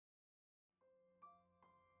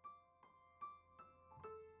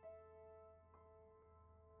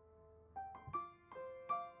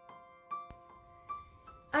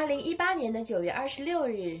2018年的9月26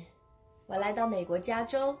日，我来到美国加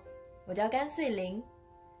州，我叫甘穗琳。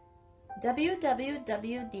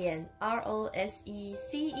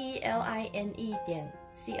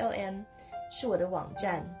www.Roseceline.com 是我的网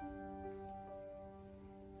站。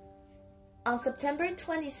On September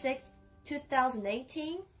 26,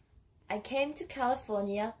 2018, I came to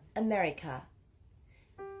California, America.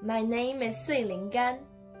 My name is Lin Gan,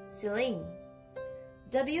 Celine.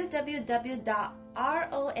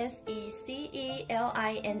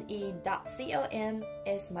 www.Roseceline.com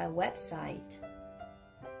is my website.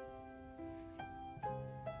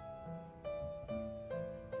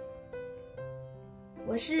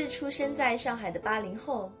 我是出生在上海的80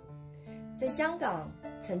后，在香港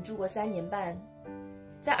曾住过3年半，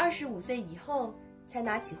在25岁以后才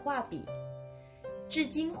拿起画笔，至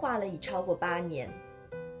今画了已超过8年，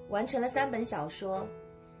完成了3本小说，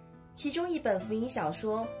其中1本福音小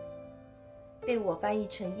说被我翻译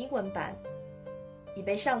成英文版，已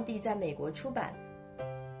被上帝在美国出版，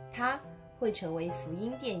它会成为福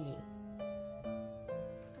音电影。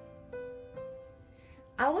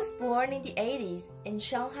I was born in the 80s in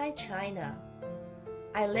Shanghai, China.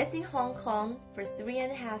 I lived in Hong Kong for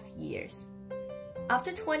 3.5 years.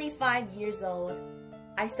 After 25 years old,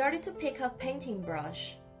 I started to pick up painting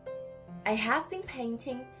brush. I have been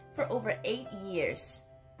painting for over 8 years.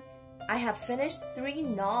 I have finished 3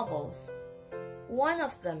 novels. One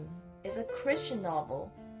of them is a Christian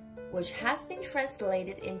novel, which has been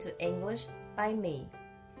translated into English by me.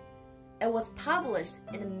 It was published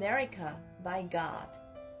in America by God.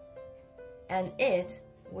 And it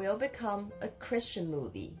will become a Christian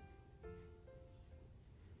movie.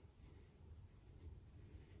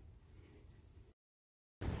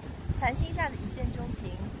 谈心下的一见钟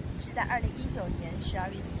情是在2019年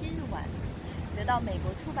12月7日晚得到美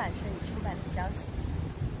国出版社已出版的消息，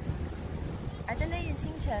而在那日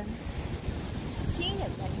清晨，亲眼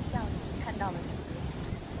在异象里看到了主耶稣。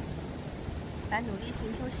凡努力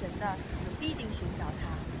寻求神的，就必定寻找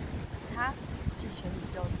他，他是全宇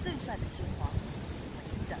宙最帅的君王，唯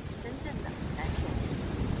一的真正的男神。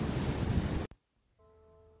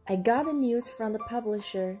I got the news from the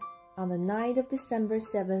publisher on the night of December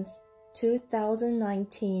 7th,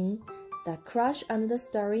 2019 that Crush Under the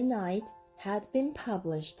Starry Night had been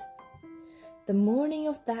published. The morning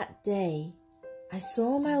of that day, I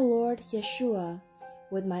saw my Lord Yeshua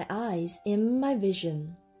with my eyes in my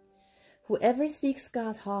vision. Whoever seeks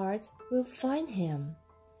God hard will find him.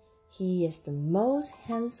 He is the most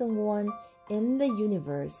handsome one in the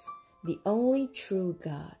universe, the only true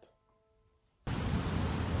God.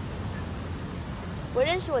 我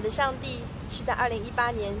认识我的上帝是在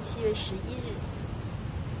2018年7月11日。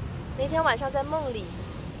那天晚上在梦里，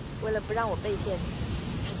为了不让我被骗，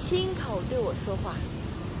他亲口对我说话。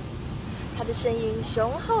他的声音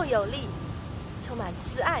雄厚有力，充满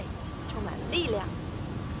慈爱，充满力量。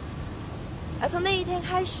而从那一天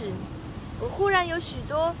开始，我忽然有许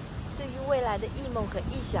多对于未来的异梦和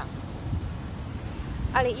臆想。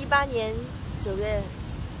2018年9月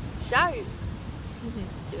12日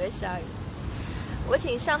，9月12日，我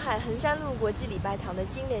请上海衡山路国际礼拜堂的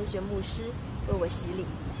金莲学牧师为我洗礼。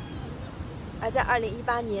而在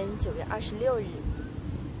2018年9月26日，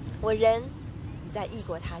我人已在异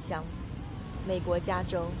国他乡，美国加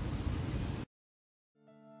州。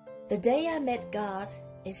The day I met God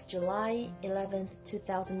is July 11th,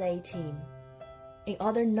 2018. In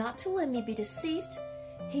order not to let me be deceived,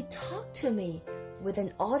 he talked to me with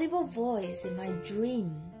an audible voice in my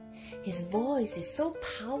dream. His voice is so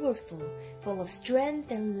powerful, full of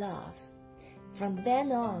strength and love. From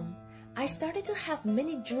then on, I started to have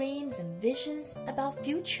many dreams and visions about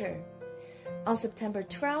future. On September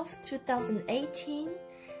 12th, 2018,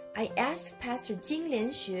 I asked Pastor Jin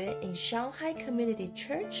Lianxue in Shanghai Community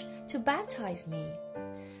Church to baptize me.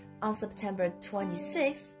 On September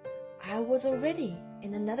 26th, I was already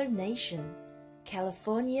in another nation,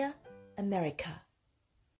 California, America.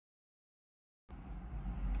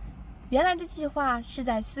 原来的计划是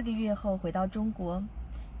在4个月后回到中国，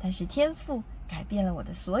但是天父改变了我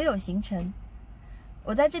的所有行程。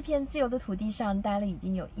我在这片自由的土地上待了已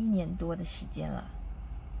经有1年多的时间了。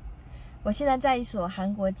我现在在一所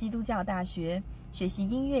韩国基督教大学学习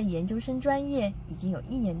音乐研究生专业，已经有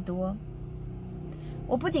1年多。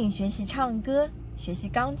我不仅学习唱歌，学习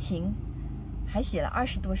钢琴，还写了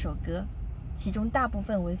20多首歌，其中大部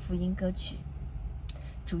分为福音歌曲。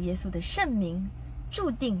主耶稣的圣名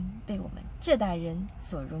注定被我们这代人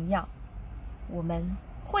所荣耀。我们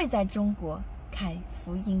会在中国开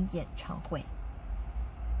福音演唱会。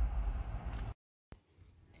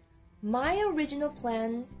My original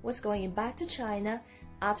plan was going back to China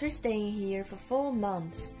after staying here for 4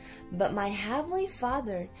 months, but my Heavenly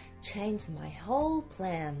Father changed my whole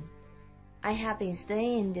plan. I have been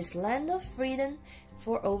staying in this land of freedom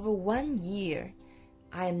for over 1 year.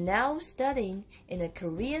 I am now studying in a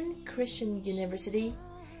Korean Christian university.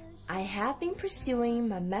 I have been pursuing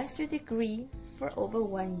my master's degree for over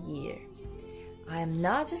 1 year. I am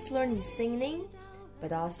not just learning singing,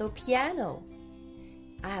 but also piano.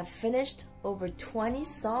 I have finished over 20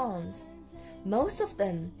 songs. Most of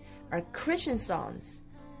them are Christian songs.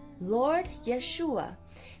 Lord Yeshua,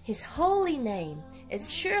 His holy name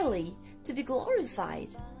is surely to be glorified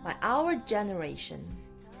by our generation.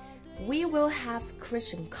 We will have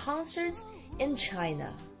Christian concerts in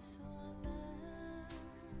China.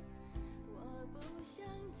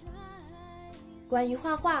 关于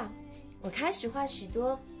画画，我开始画许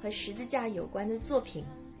多和十字架有关的作品，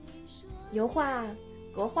油画、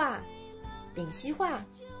国画、丙烯画、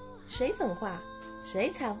水粉画、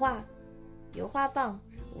水彩画、油画棒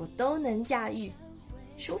我都能驾驭，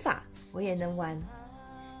书法我也能玩。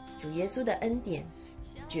主耶稣的恩典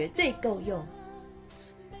绝对够用。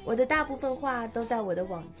我的大部分画都在我的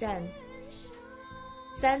网站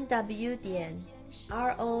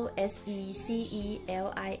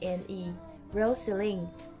 3w.Roseceline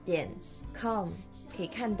Roseceline.com 可以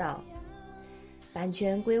看到，版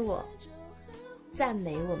权归我，赞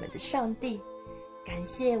美我们的上帝，感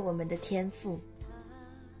谢我们的天父。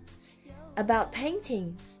About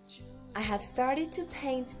painting, I have started to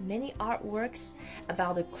paint many artworks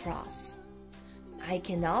about the cross. I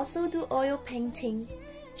can also do oil painting,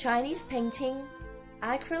 Chinese painting,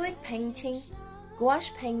 acrylic painting,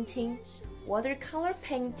 gouache painting, watercolor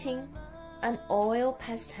painting, and oil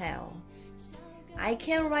pastel. I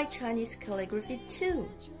can write Chinese calligraphy too.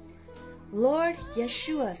 Lord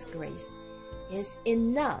Yeshua's grace is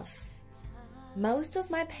enough. Most of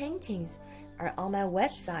my paintings are on my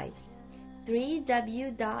website,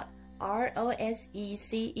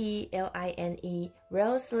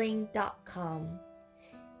 www.Roseceline.com.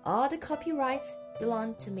 All the copyrights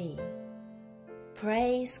belong to me.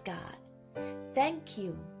 Praise God. Thank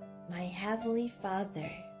you, my Heavenly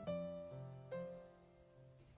Father.